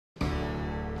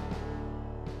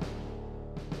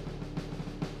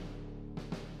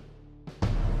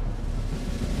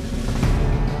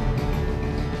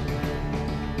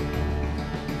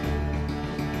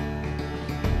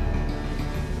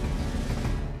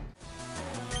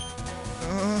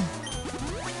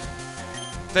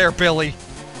there, Billy.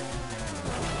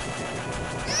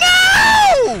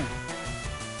 No!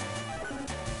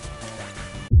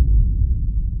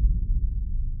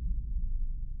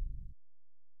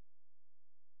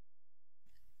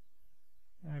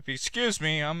 If you excuse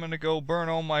me, I'm gonna go burn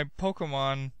all my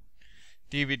Pokemon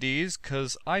DVDs,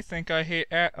 cause I think I hate,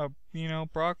 you know,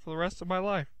 Brock for the rest of my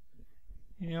life.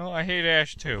 You know, I hate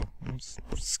Ash too. I'm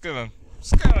just gonna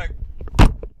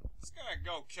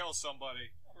go kill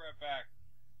somebody. I'll be right back.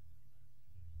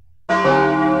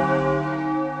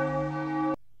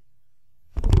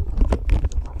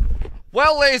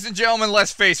 Well, ladies and gentlemen,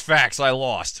 let's face facts. I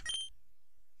lost.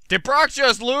 Did Brock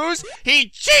just lose? He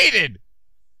cheated!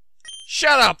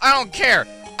 Shut up! I don't care!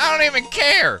 I don't even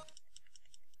care!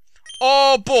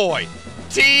 Oh boy!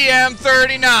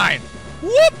 TM39!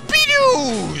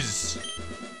 Whoopie-doos!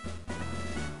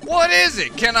 What is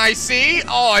it? Can I see?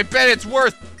 Oh, I bet it's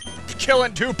worth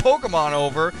killing 2 Pokemon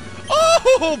over.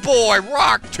 Oh boy!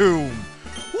 Rock Tomb!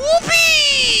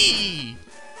 Whoopee!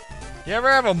 You ever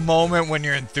have a moment when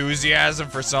your enthusiasm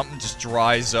for something just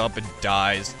dries up and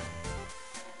dies?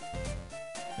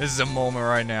 This is a moment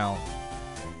right now.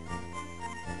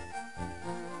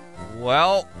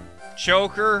 Well,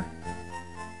 Choker,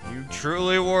 you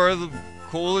truly were the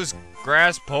coolest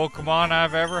grass Pokemon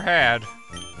I've ever had.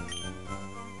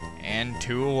 And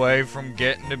 2 away from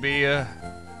getting to be an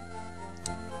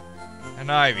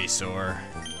Ivysaur.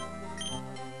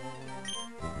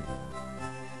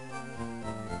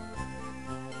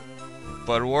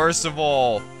 But worst of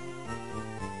all,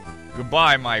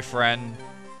 goodbye, my friend.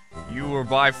 You were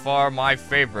by far my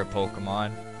favorite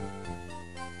Pokemon.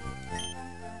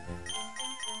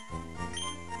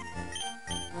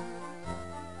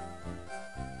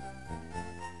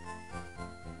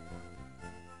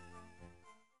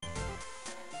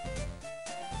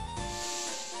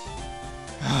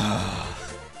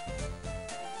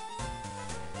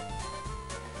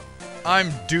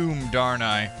 I'm doomed, aren't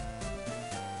I?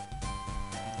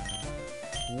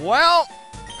 Well,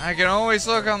 I can always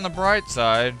look on the bright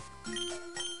side.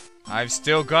 I've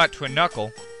still got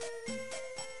TWINKLE.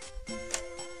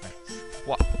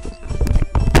 What?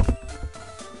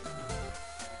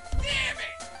 Damn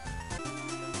it!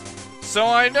 So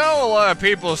I know a lot of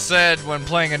people said when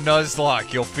playing a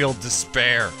Nuzlocke you'll feel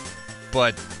despair,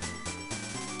 but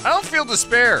I don't feel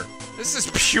despair. This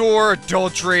is pure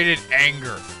adulterated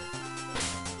anger.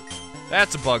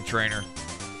 That's a bug trainer.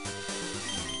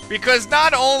 Because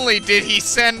not only did he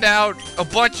send out a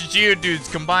bunch of Geodudes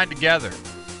combined together,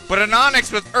 but an Onyx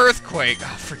with Earthquake.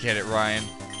 Oh, forget it, Ryan.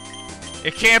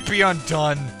 It can't be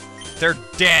undone. They're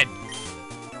dead.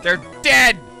 They're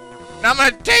dead! And I'm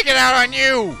gonna take it out on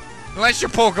you! Unless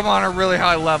your Pokemon are really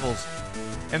high levels.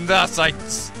 And thus, I'm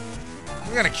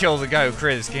gonna kill the guy who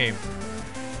created this game.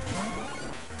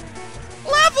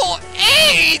 Level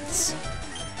 8?!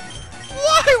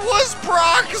 Why was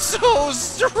Brock so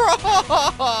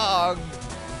strong?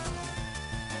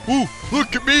 Ooh,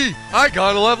 look at me! I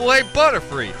got a level 8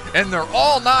 Butterfree, and they're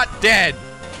all not dead.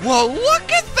 Well,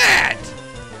 look at that!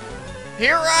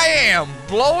 Here I am,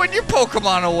 blowing your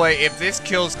Pokemon away. If this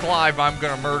kills Clive, I'm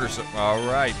gonna murder some.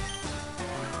 Alright.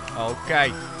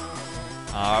 Okay.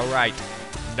 Alright.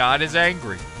 Not as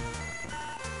angry.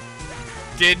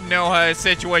 Didn't know how the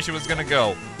situation was gonna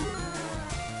go.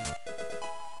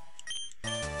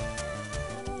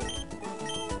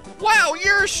 Wow,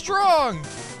 you're strong!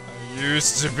 I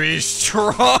used to be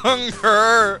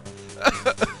stronger!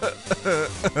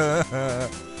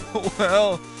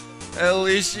 Well, at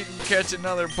least you can catch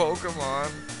another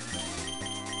Pokemon.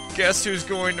 Guess who's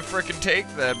going to frickin' take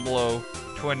that blow,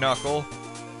 TWINKLE?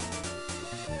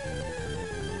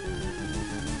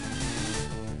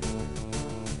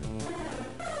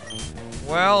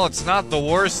 Well, it's not the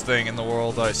worst thing in the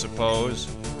world, I suppose.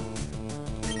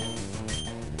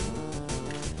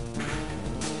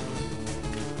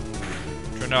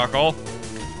 TWINKLE.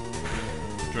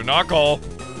 TWINKLE.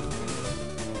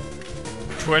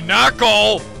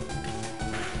 TWINKLE!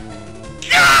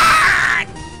 God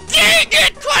dang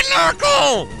it,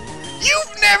 TWINKLE!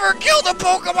 You've never killed a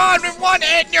Pokemon in one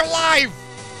hit in your life!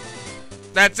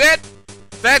 That's it?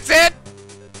 That's it?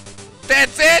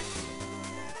 That's it?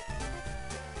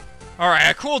 Alright,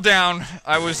 I cooled down.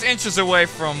 I was inches away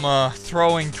from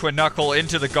throwing TWINKLE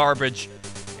into the garbage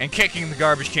and kicking the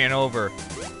garbage can over.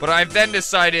 But I've then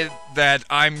decided that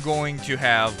I'm going to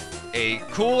have a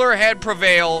cooler head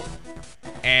prevail,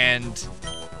 and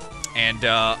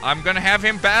I'm gonna have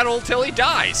him battle till he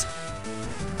dies.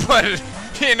 But,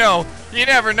 you know, you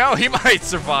never know, he might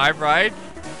survive, right?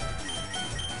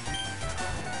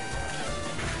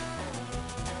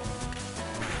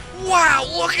 Wow,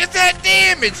 look at that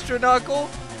damage, TWINKLE!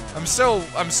 I'm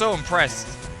so impressed.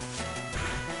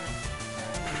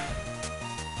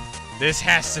 This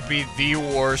has to be the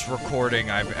worst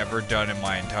recording I've ever done in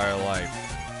my entire life.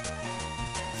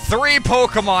 3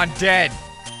 Pokemon dead,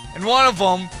 and one of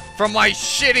them from my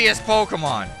shittiest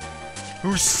Pokemon,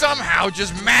 who somehow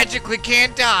just magically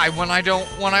can't die when I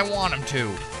want him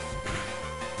to.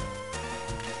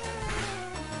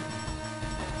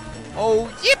 Oh,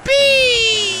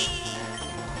 yippee!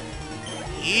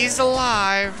 He's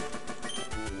alive.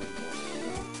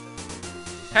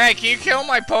 Hey, can you kill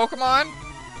my Pokemon?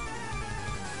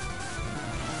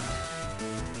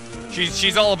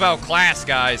 She's all about class,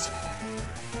 guys.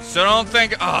 So don't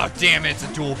think, oh damn it, it's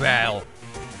a dual battle.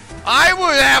 I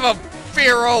would have a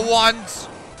Fearow once.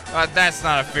 That's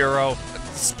not a Fearow.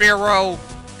 Spearow.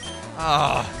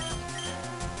 Ah.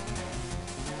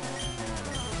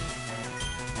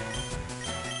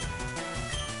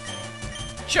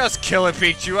 Just kill it,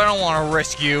 Pikachu. I don't want to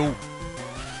risk you.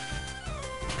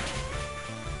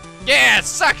 Yeah,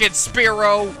 suck it,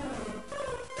 Spearow.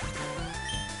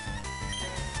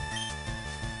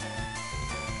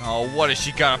 Oh, what has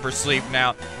she got up her sleeve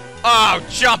now? Oh,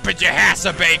 jump it, you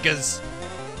Hassabakers!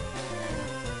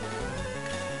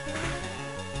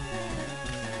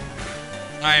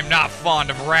 I am not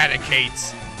fond of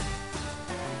Raticates.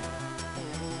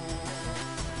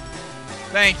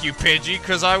 Thank you, Pidgey,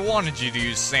 because I wanted you to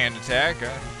use Sand Attack.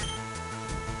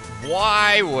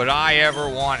 Why would I ever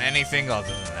want anything other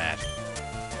than that?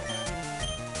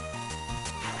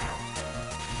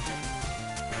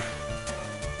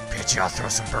 I'll throw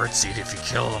some birdseed if you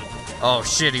kill him. Oh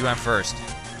shit, he went first.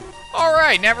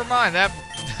 Alright, never mind. That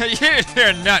you didn't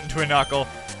hear nothing, TWINKLE.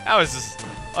 That was just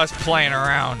us playing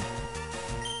around.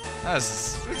 That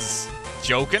was just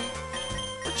joking.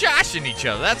 We're joshing each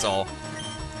other, that's all.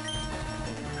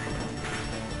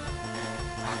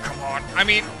 Oh, come on. I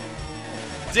mean,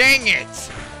 dang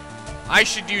it. I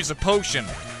should use a potion.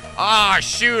 Ah,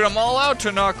 shoot, I'm all out,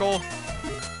 TWINKLE.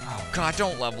 Oh god,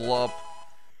 don't level up.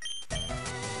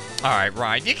 Alright,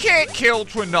 Ryan, you can't kill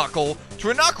TWINKLE.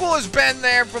 TWINKLE has been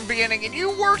there from the beginning, and you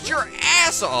worked your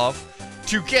ass off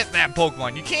to get that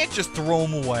Pokemon. You can't just throw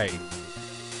him away.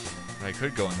 But I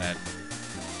could go in that.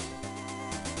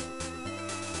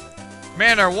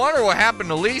 Man, I wonder what happened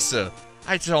to Lisa.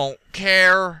 I don't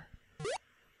care.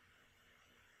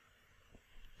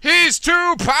 He's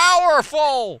too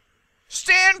powerful!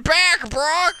 Stand back,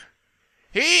 Brock!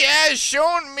 He has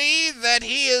shown me that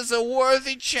he is a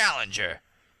worthy challenger.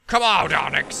 Come on,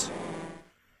 Onyx.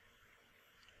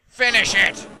 Finish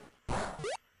it.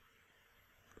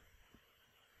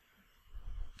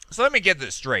 So let me get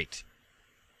this straight.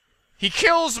 He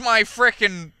kills my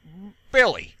frickin'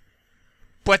 Billy.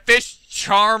 But this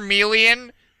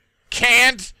Charmeleon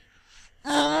can't...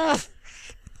 Oh,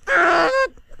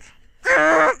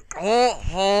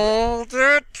 hold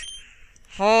it.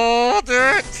 Hold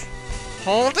it.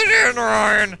 Hold it in,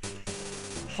 Ryan.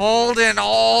 Hold in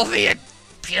all the...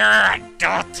 pure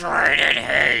adulterated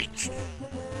hate.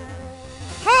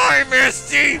 Hi,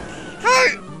 Misty.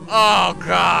 Hi. Oh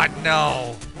God,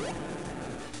 no.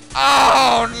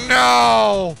 Oh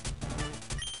no.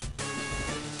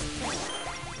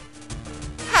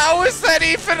 How is that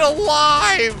even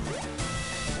alive?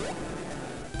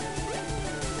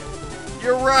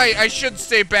 You're right. I should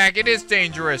stay back. It is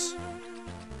dangerous.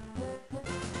 But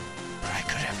I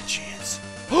could have a chance.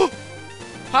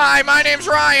 Hi, my name's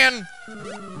Ryan.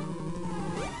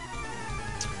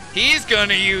 He's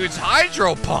gonna use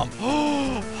Hydro Pump.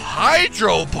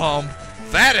 Hydro Pump?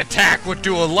 That attack would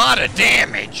do a lot of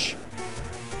damage.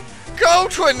 Go,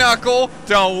 TWINKLE.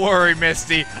 Don't worry,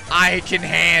 Misty. I can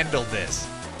handle this.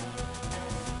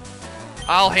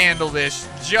 I'll handle this.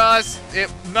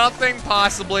 Nothing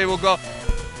possibly will go.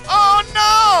 Oh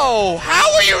no!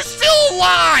 How are you still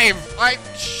alive?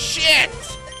 Shit.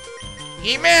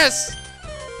 He missed.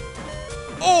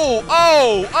 Oh,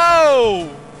 oh, oh.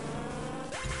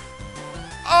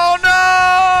 Oh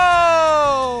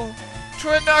no!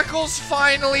 TWINKLE's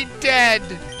finally dead.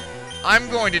 I'm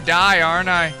going to die, aren't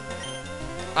I?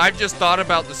 I've just thought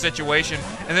about the situation,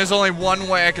 and there's only one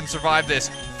way I can survive this.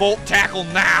 Volt Tackle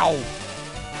now!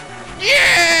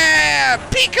 Yeah!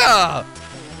 Pika!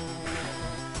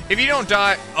 If you don't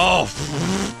die... Oh.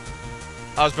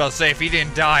 I was about to say, if he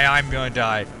didn't die, I'm gonna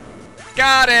die.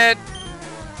 Got it!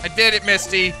 I did it,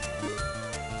 Misty.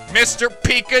 Mr.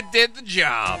 Pika did the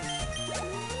job.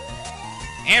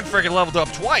 And friggin' leveled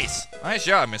up twice. Nice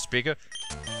job, Miss Pika.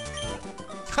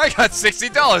 I got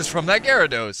 $60 from that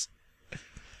Gyarados.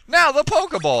 Now the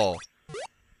Pokeball.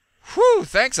 Whew,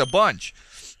 thanks a bunch.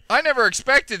 I never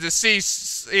expected to see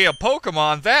a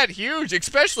Pokemon that huge,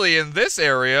 especially in this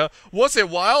area. Was it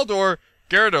wild or...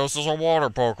 Gyarados is a water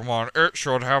Pokemon. It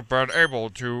should have been able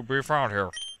to be found here.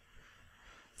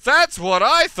 That's what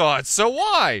I thought, so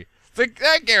why? That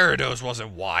Gyarados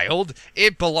wasn't wild.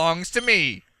 It belongs to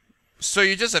me. So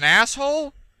you're just an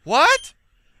asshole? What?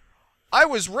 I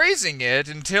was raising it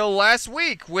until last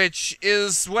week, which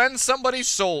is when somebody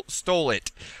stole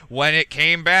it. When it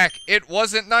came back, it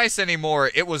wasn't nice anymore.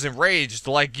 It was enraged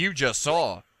like you just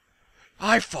saw.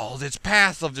 I followed its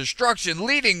path of destruction,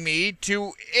 leading me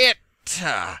to it.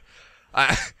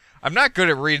 I'm not good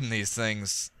at reading these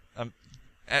things.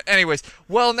 Anyways,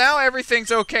 well, now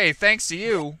everything's okay, thanks to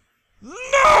you.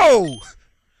 No!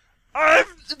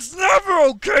 It's never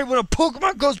okay when a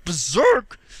Pokemon goes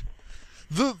berserk!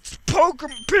 The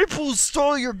Pokemon people who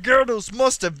stole your Gyarados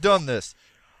must have done this.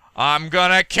 I'm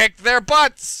gonna kick their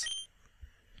butts!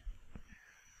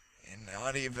 And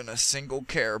not even a single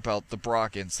care about the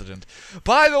Brock incident.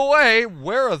 By the way,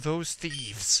 where are those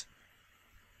thieves?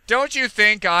 Don't you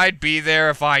think I'd be there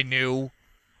if I knew?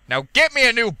 Now get me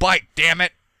a new bike, damn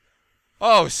it!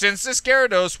 Oh, since this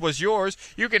Gyarados was yours,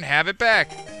 you can have it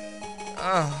back.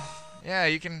 Yeah,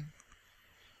 you can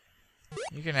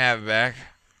have it back.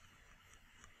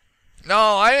 No,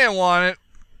 I didn't want it.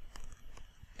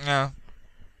 No.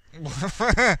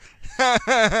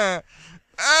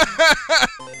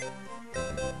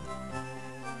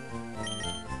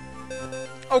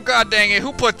 Oh god dang it,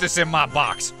 who put this in my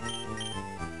box?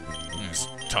 Just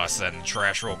toss that in the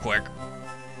trash real quick.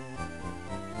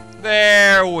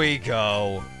 There we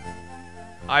go.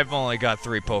 I've only got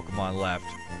 3 Pokemon left.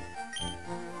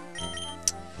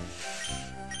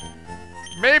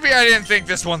 Maybe I didn't think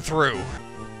this one through.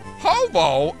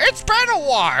 Hobo, it's been a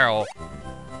while.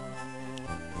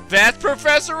 That's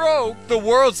Professor Oak, the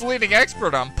world's leading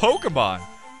expert on Pokemon.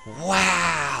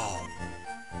 Wow.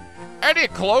 Any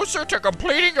closer to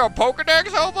completing your Pokedex,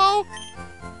 Hobo?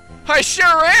 I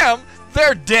sure am.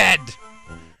 They're dead.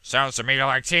 Sounds to me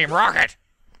like Team Rocket.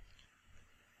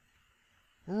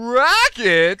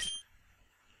 Rocket?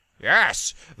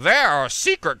 Yes, they're a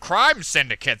secret crime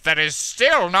syndicate that is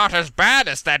still not as bad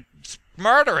as that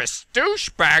murderous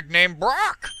douchebag named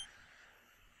Brock.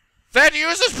 That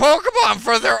uses Pokemon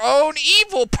for their own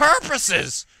evil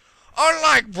purposes.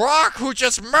 Unlike Brock, who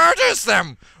just murders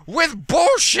them with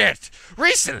bullshit.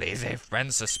 Recently, they've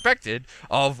been suspected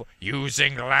of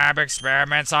using lab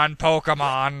experiments on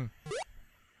Pokemon.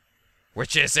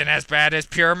 Which isn't as bad as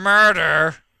pure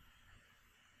murder.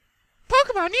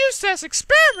 Pokemon used as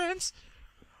experiments?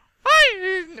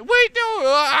 I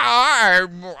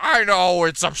know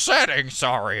it's upsetting.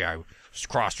 Sorry, I was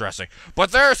cross-dressing.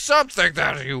 But there's something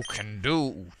that you can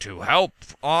do to help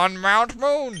on Mount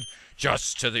Moon.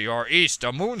 Just to your east,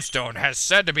 a moonstone has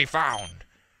said to be found.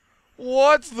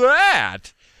 What's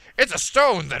that? It's a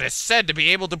stone that is said to be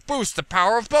able to boost the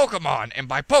power of Pokemon. And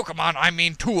by Pokemon, I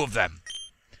mean 2 of them.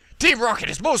 Team Rocket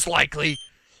is most likely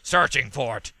searching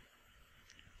for it.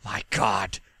 My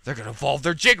god, they're gonna evolve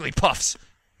their Jigglypuffs.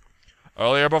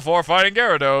 Earlier before fighting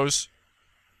Gyarados.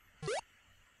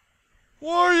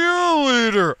 Why you,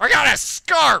 leader? I got a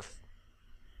scarf!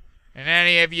 And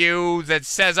any of you that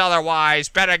says otherwise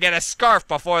better get a scarf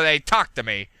before they talk to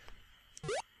me.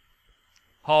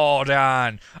 Hold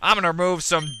on, I'm gonna remove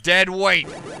some dead weight.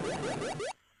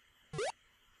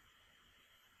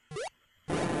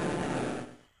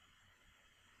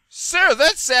 Sir,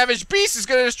 that savage beast is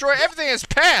gonna destroy everything in its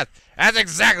path. That's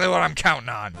exactly what I'm counting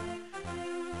on.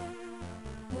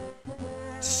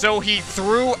 So he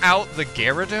threw out the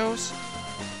Gyarados?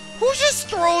 Who just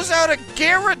throws out a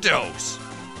Gyarados?